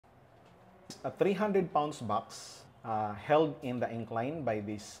A 300 pounds box held in the incline by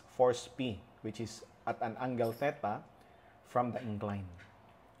this force P, which is at an angle theta from the incline.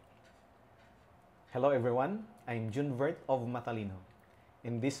 Hello everyone, I'm Junvert of Matalino.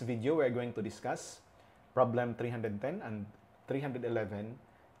 In this video, we are going to discuss problem 310 and 311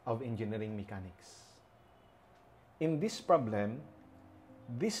 of engineering mechanics. In this problem,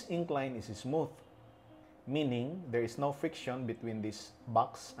 this incline is smooth, meaning there is no friction between this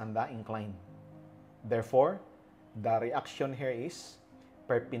box and the incline. Therefore, the reaction here is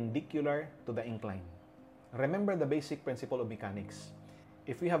perpendicular to the incline. Remember the basic principle of mechanics.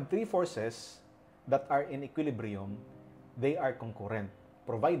 If we have three forces that are in equilibrium, they are concurrent,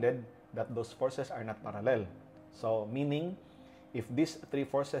 provided that those forces are not parallel. So, meaning, if these three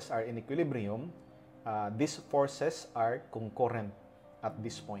forces are in equilibrium, these forces are concurrent at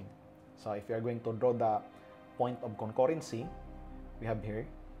this point. So, if you are going to draw the point of concurrency, we have here,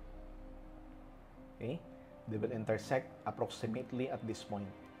 okay, they will intersect approximately at this point.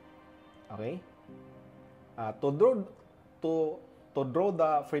 Okay? To draw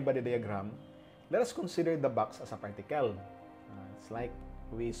the free body diagram, let us consider the box as a particle. It's like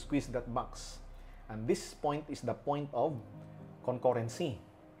we squeeze that box. And this point is the point of concurrency.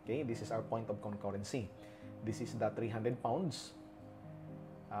 Okay? This is our point of concurrency. This is the 300 pounds.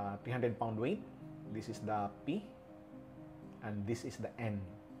 300 pound weight. This is the P. And this is the N.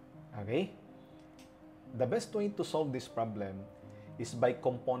 Okay? The best way to solve this problem is by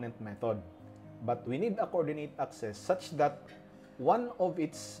component method. But we need a coordinate axis such that one of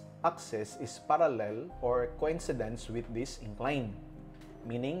its axes is parallel or coincidence with this incline.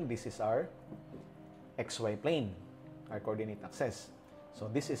 Meaning, this is our XY plane, our coordinate axis. So,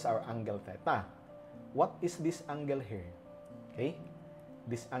 this is our angle theta. What is this angle here? Okay?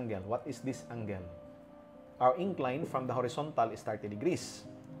 This angle. What is this angle? Our incline from the horizontal is 30 degrees.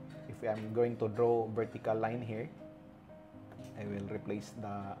 If I'm going to draw vertical line here, I will replace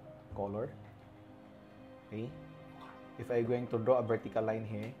the color. Okay? If I'm going to draw a vertical line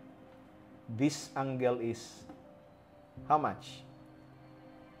here, this angle is how much?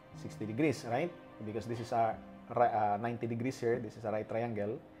 60 degrees, right? Because this is a 90 degrees here. This is a right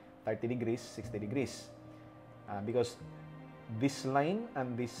triangle. 30 degrees, 60 degrees. Because this line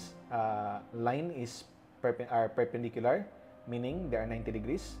and this line are perpendicular, meaning they are 90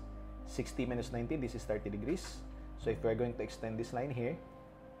 degrees. 60 minus 90, this is 30 degrees. So if we're going to extend this line here,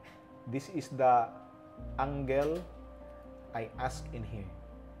 this is the angle I ask in here.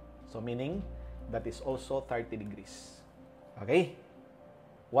 So meaning that is also 30 degrees. Okay?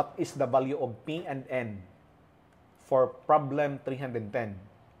 What is the value of P and N for problem 310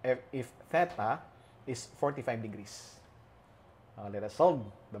 if theta is 45 degrees? Let us solve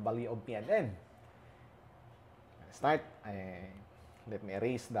the value of P and N. Start. Let me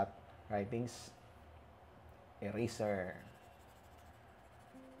erase that writings. Eraser.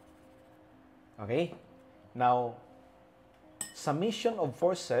 Okay? Now, summation of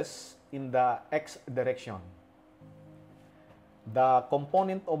forces in the x direction. The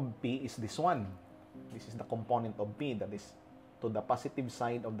component of P is this one. This is the component of P, that is to the positive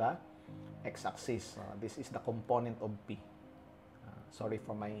side of the x-axis. This is the component of P. Sorry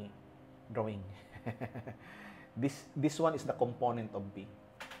for my drawing. This one is the component of P.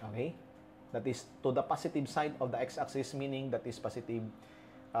 Okay? That is to the positive side of the x-axis, meaning that is positive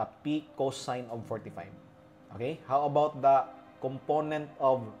P cosine of 45. Okay? How about the component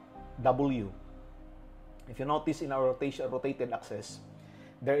of W? If you notice in our rotated axis,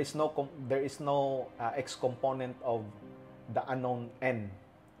 there is no x component of the unknown N.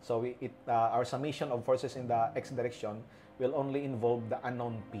 So our summation of forces in the x direction will only involve the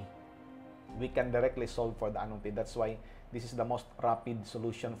unknown P. We can directly solve for the unknown P. That's why this is the most rapid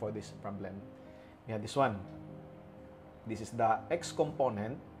solution for this problem. We have this one. This is the x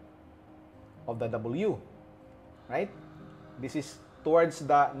component of the W, right? This is towards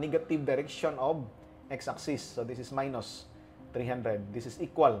the negative direction of x-axis. So this is minus 300. This is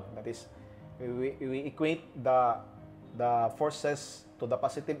equal. That is, we equate the forces to the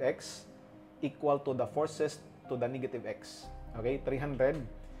positive x equal to the forces to the negative x. Okay, 300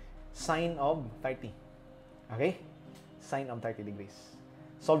 sine of 30. Okay, sine of 30 degrees.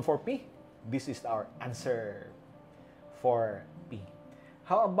 Solve for P. This is our answer for P.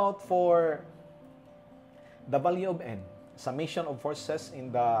 How about for the value of N? Summation of forces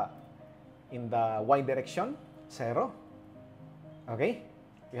in the y direction, 0. Okay?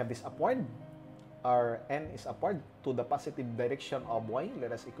 We have this upward. Our N is upward to the positive direction of y.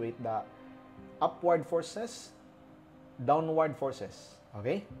 Let us equate the upward forces, downward forces.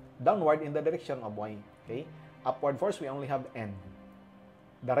 Okay? Downward in the direction of y. Okay? Upward force, we only have N.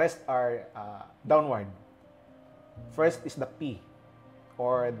 The rest are downward. First is the P,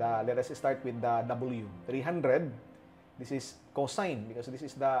 or let us start with the W. 300, this is cosine because this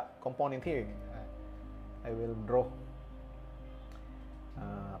is the component here. I will draw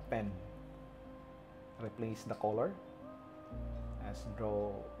pen. Replace the color. Let's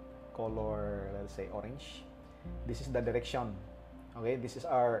draw color, let's say orange. This is the direction. Okay, this is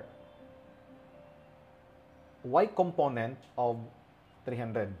our y component of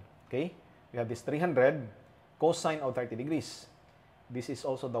 300. Okay, we have this 300 cosine of 30 degrees. This is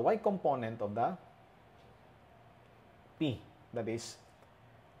also the y component of the P, that is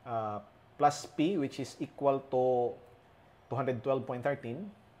plus P, which is equal to 212.13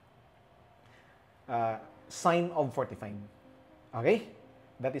 sine of 45. Okay,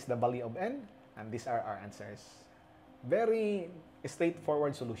 that is the value of n, and these are our answers. Very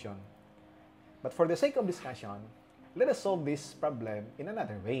straightforward solution. But for the sake of discussion, let us solve this problem in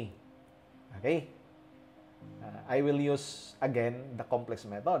another way. Okay? I will use again the complex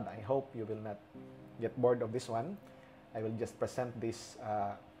method. I hope you will not get bored of this one. I will just present this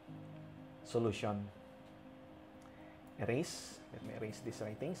solution. Erase. Let me erase these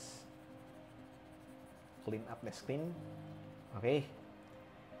writings. Clean up the screen. Okay.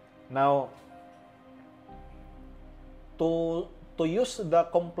 Now, to use the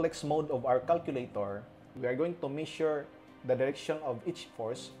complex mode of our calculator, we are going to measure the direction of each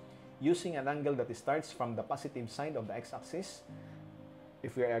force using an angle that starts from the positive side of the x-axis.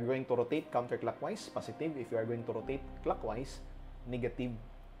 If we are going to rotate counterclockwise, positive. If we are going to rotate clockwise, negative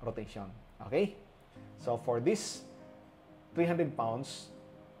rotation. Okay? So for this 300 pounds,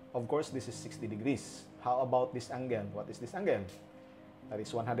 of course, this is 60 degrees. How about this angle? What is this angle? That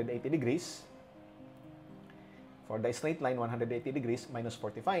is 180 degrees. For the straight line, 180 degrees minus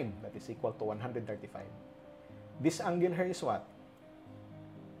 45. That is equal to 135. This angle here is what?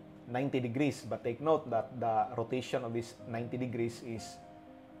 90 degrees. But take note that the rotation of this 90 degrees is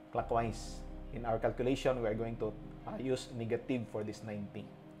clockwise. In our calculation, we are going to use negative for this 90.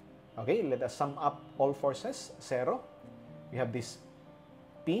 Okay, let us sum up all forces. 0. We have this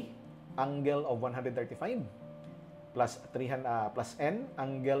P, angle of 135, plus n,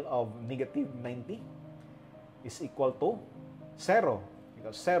 angle of negative 90, is equal to 0.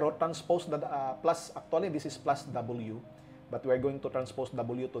 Because 0 transpose the plus, actually this is plus W, but we are going to transpose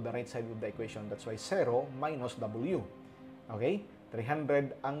W to the right side of the equation. That's why 0 minus W. Okay?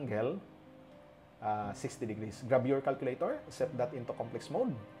 300 angle, 60 degrees. Grab your calculator, set that into complex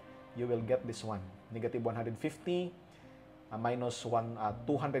mode. You will get this one. Negative 150 minus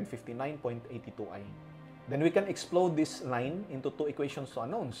 259.82i. Then we can explode this line into two equations to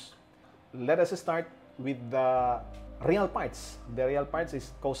unknowns. Let us start with the real parts. The real parts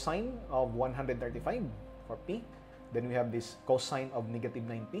is cosine of 135 for P. Then we have this cosine of negative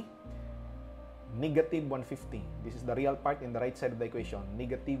 90, negative 150. This is the real part in the right side of the equation,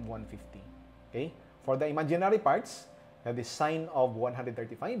 negative 150. Okay? For the imaginary parts, we have the sine of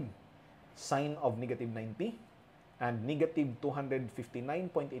 135, sine of negative 90, and negative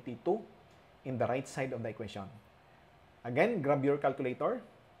 259.82 in the right side of the equation. Again, grab your calculator.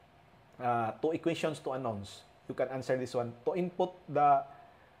 Two equations to unknowns. You can answer this one. To input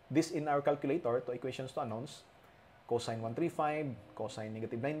this in our calculator, two equations to unknowns. Cosine 135, cosine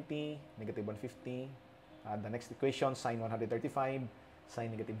negative 90, negative 150. The next equation, sine 135,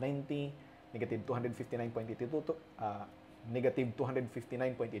 sine negative 90, negative 259.82, negative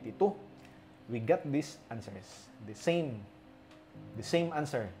 259.82. We get these answers. The same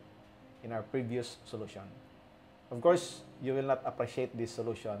answer in our previous solution. Of course, you will not appreciate this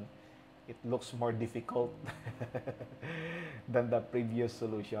solution. It looks more difficult than the previous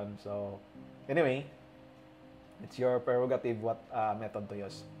solution. So, anyway, it's your prerogative what method to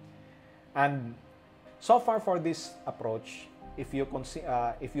use. And so far for this approach, if you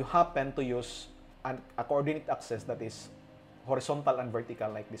happen to use a coordinate axis that is horizontal and vertical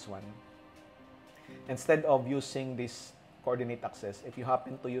like this one, instead of using this coordinate axis, if you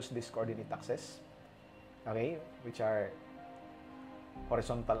happen to use this coordinate axis, okay, which are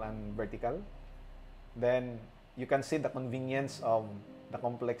horizontal and vertical, then you can see the convenience of the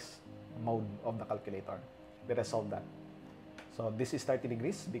complex mode of the calculator. Let us solve that. So this is 30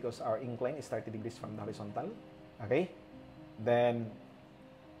 degrees because our incline is 30 degrees from the horizontal. Okay? Then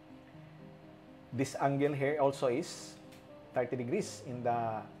this angle here also is 30 degrees in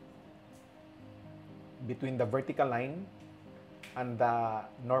between the vertical line and the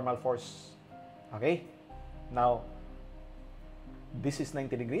normal force. Okay? Now, this is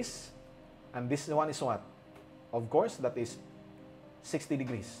 90 degrees, and this one is what? Of course, that is 60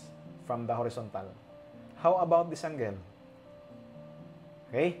 degrees from the horizontal. How about this angle?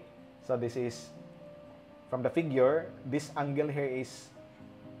 Okay? So this is, from the figure, this angle here is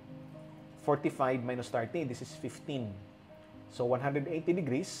 45 minus 30. This is 15. So 180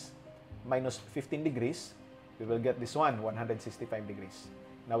 degrees minus 15 degrees, we will get this one, 165 degrees.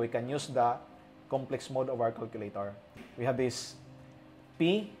 Now we can use the complex mode of our calculator. We have this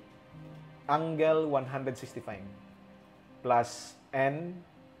P angle 165 plus N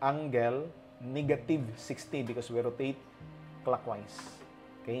angle negative 60 because we rotate clockwise.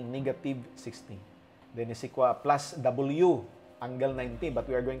 Okay, negative 60. Then is equal plus W angle 90, but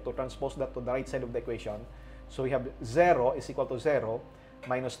we are going to transpose that to the right side of the equation. So we have 0 is equal to 0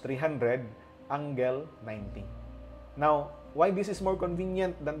 minus 300 angle 90. Now, why this is more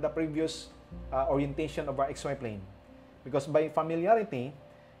convenient than the previous orientation of our xy plane? Because by familiarity,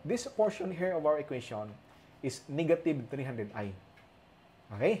 this portion here of our equation is negative 300i.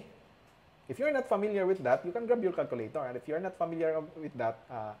 Okay? If you're not familiar with that, you can grab your calculator. And if you're not familiar with that,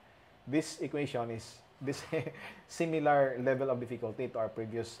 this equation is this similar level of difficulty to our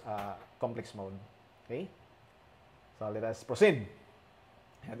previous complex mode. Okay? So let us proceed.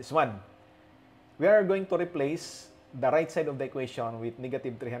 And this one. We are going to replace the right side of the equation with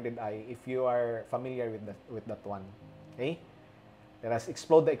negative 300i if you are familiar with that one. Okay? Let us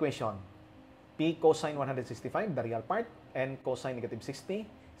explode the equation. P cosine 165, the real part, and cosine negative 60,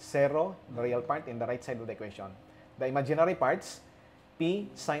 0, the real part in the right side of the equation. The imaginary parts, P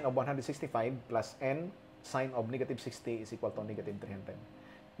sine of 165 plus N sine of negative 60 is equal to negative 300.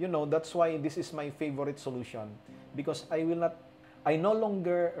 You know, that's why this is my favorite solution, because I no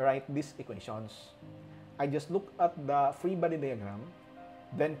longer write these equations. I just look at the free body diagram,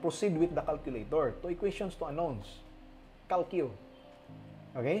 then proceed with the calculator to equations to unknowns. Calcu.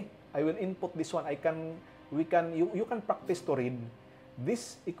 Okay? I will input this one. You can practice to read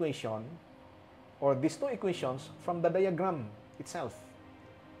this equation or these two equations from the diagram itself.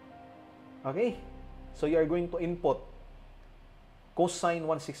 Okay? So you are going to input cosine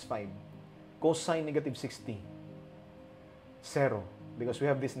 165, cosine negative 60, 0, because we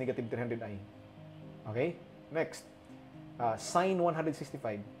have this negative 300i. Okay? Next, sine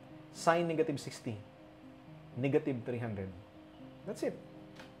 165, sine negative 60, negative 300. That's it.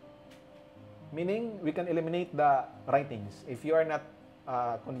 Meaning, we can eliminate the writings. If you are not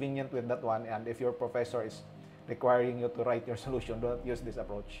convenient with that one, and if your professor is requiring you to write your solution, don't use this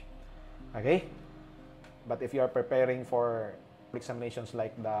approach. Okay? But if you are preparing for examinations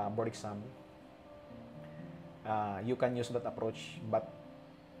like the board exam, you can use that approach. But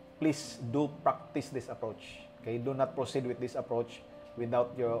please do practice this approach. Okay? Do not proceed with this approach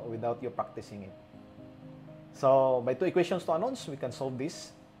without you practicing it. So, by two equations to unknowns, we can solve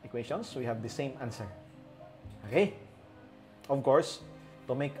these equations. We have the same answer. Okay? Of course,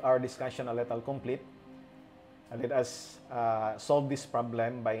 to make our discussion a little complete, let us solve this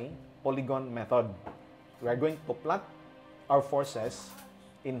problem by Polygon Method. We are going to plot our forces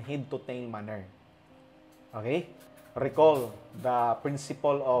in head-to-tail manner. Okay? Recall the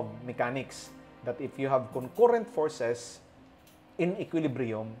principle of mechanics that if you have concurrent forces in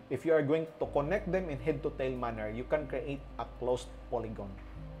equilibrium, if you are going to connect them in head-to-tail manner, you can create a closed polygon.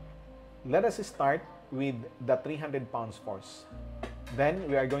 Let us start with the 300 pounds force. Then,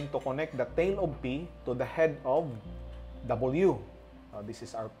 we are going to connect the tail of P to the head of W. This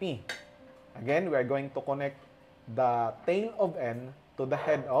is our P. Again, we are going to connect the tail of N to the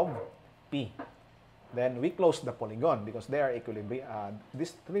head of P. Then, we close the polygon because they are equilibrium.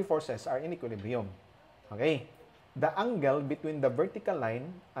 These three forces are in equilibrium. Okay? The angle between the vertical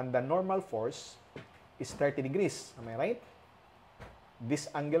line and the normal force is 30 degrees. Am I right? This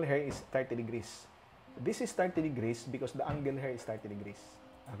angle here is 30 degrees. This is 30 degrees because the angle here is 30 degrees.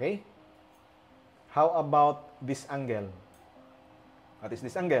 Okay? How about this angle? What is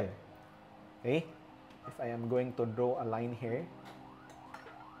this angle? Okay? If I am going to draw a line here,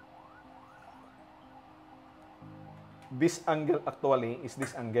 this angle actually is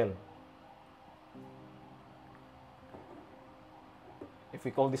this angle. If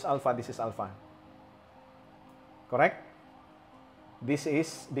we call this alpha, this is alpha. Correct? This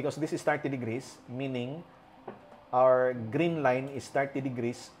is, because this is 30 degrees, meaning our green line is 30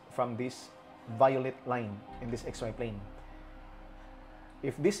 degrees from this violet line in this xy plane.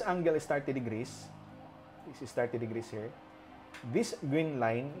 If this angle is 30 degrees, this is 30 degrees here, this green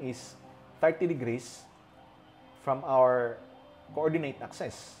line is 30 degrees from our coordinate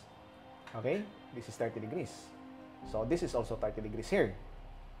axis. Okay? This is 30 degrees. So, this is also 30 degrees here.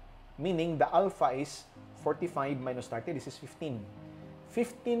 Meaning, the alpha is 45 minus 30. This is 15.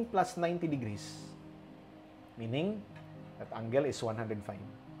 15 plus 90 degrees. Meaning, that angle is 105.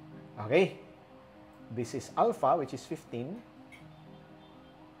 Okay? This is alpha, which is 15.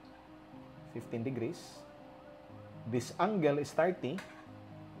 15 degrees. This angle is 30.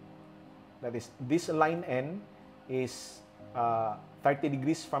 That is, this line N is 30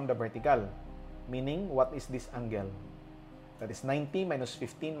 degrees from the vertical. Meaning, what is this angle? That is 90 minus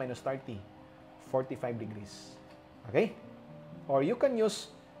 15 minus 30. 45 degrees. Okay? Or you can use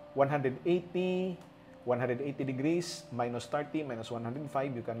 180 degrees minus 30 minus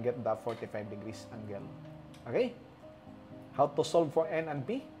 105. You can get the 45 degrees angle. Okay? How to solve for N and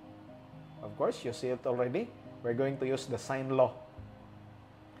P? Of course, you see it already. We're going to use the sine law.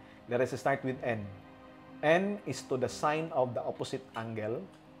 Let us start with N. N is to the sine of the opposite angle.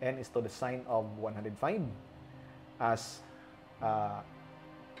 N is to the sine of 105. As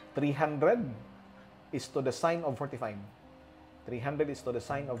 300 is to the sine of 45. 300 is to the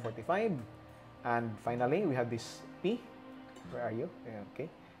sine of 45. And finally, we have this P. Where are you? Okay.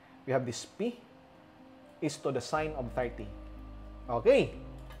 We have this P is to the sine of 30. Okay.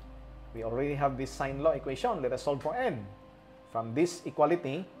 We already have this sine law equation. Let us solve for N. From this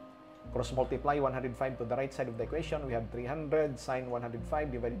equality, cross multiply 105 to the right side of the equation. We have 300 sine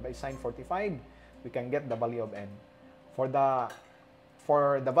 105 divided by sine 45. We can get the value of N. For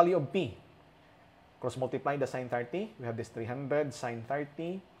the value of P, cross multiply the sine 30. We have this 300 sine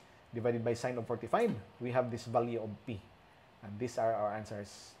 30 divided by sine of 45. We have this value of P. And these are our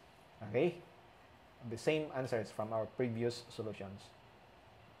answers. Okay? The same answers from our previous solutions.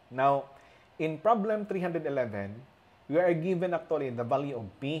 Now, in problem 311, we are given actually the value of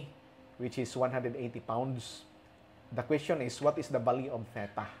P, which is 180 pounds. The question is, what is the value of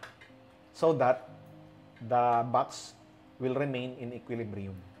theta? So that the box will remain in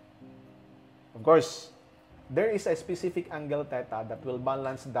equilibrium. Of course, there is a specific angle theta that will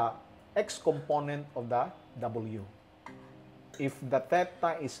balance the x component of the W. If the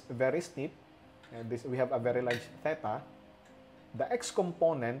theta is very steep, and we have a very large theta, the x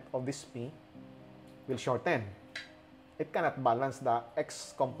component of this P will shorten. It cannot balance the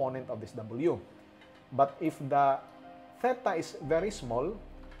x component of this W. But if the theta is very small,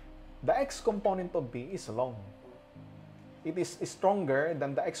 the x component of P is long. It is stronger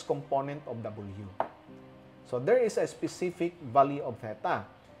than the x component of W. So there is a specific value of theta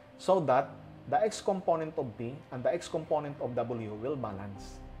so that the x component of P and the x component of W will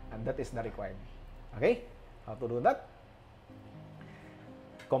balance. And that is the required. Okay? How to do that?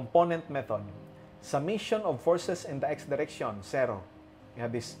 Component method. Summation of forces in the x direction, 0. You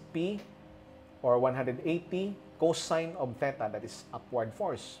have this P or 180 cosine of theta, that is upward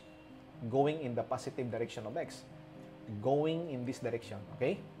force, going in the positive direction of x. Going in this direction,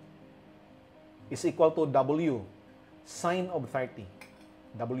 okay? Is equal to W sine of 30.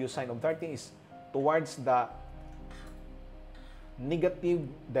 W sine of 30 is towards the negative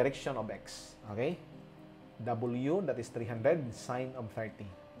direction of x, okay? W, that is 300 sine of 30.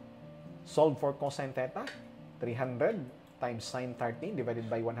 Solve for cosine theta. 300 times sine 30 divided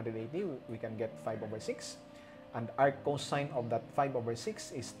by 180, we can get 5 over 6. And arc cosine of that 5 over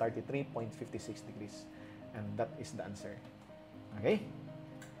 6 is 33.56 degrees. And that is the answer. Okay?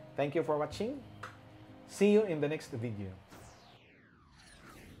 Thank you for watching. See you in the next video.